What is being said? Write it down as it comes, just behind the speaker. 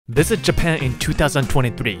Visit Japan in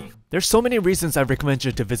 2023. There's so many reasons I recommend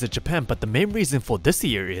you to visit Japan, but the main reason for this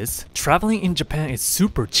year is traveling in Japan is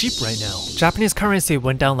super cheap right now. Japanese currency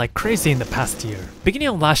went down like crazy in the past year. Beginning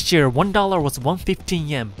of last year, $1 was 115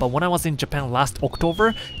 yen, but when I was in Japan last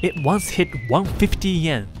October, it once hit 150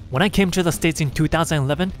 yen. When I came to the States in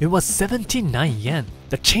 2011, it was 79 yen.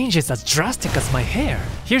 The change is as drastic as my hair.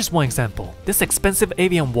 Here's one example. This expensive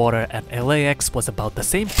Evian water at LAX was about the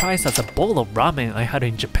same price as a bowl of ramen I had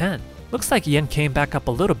in Japan. Looks like yen came back up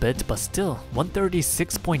a little bit, but still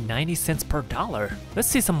 136.90 cents per dollar. Let's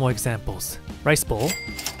see some more examples. Rice bowl,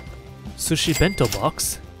 sushi bento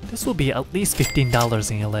box. This will be at least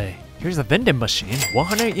 $15 in LA. Here's a vending machine,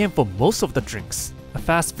 100 yen for most of the drinks. A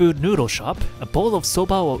fast food noodle shop, a bowl of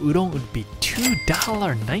soba or udon would be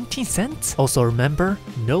 $2.19. Also remember,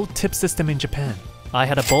 no tip system in Japan. I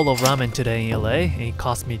had a bowl of ramen today in LA and it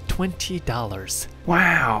cost me $20.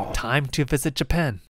 Wow! Time to visit Japan.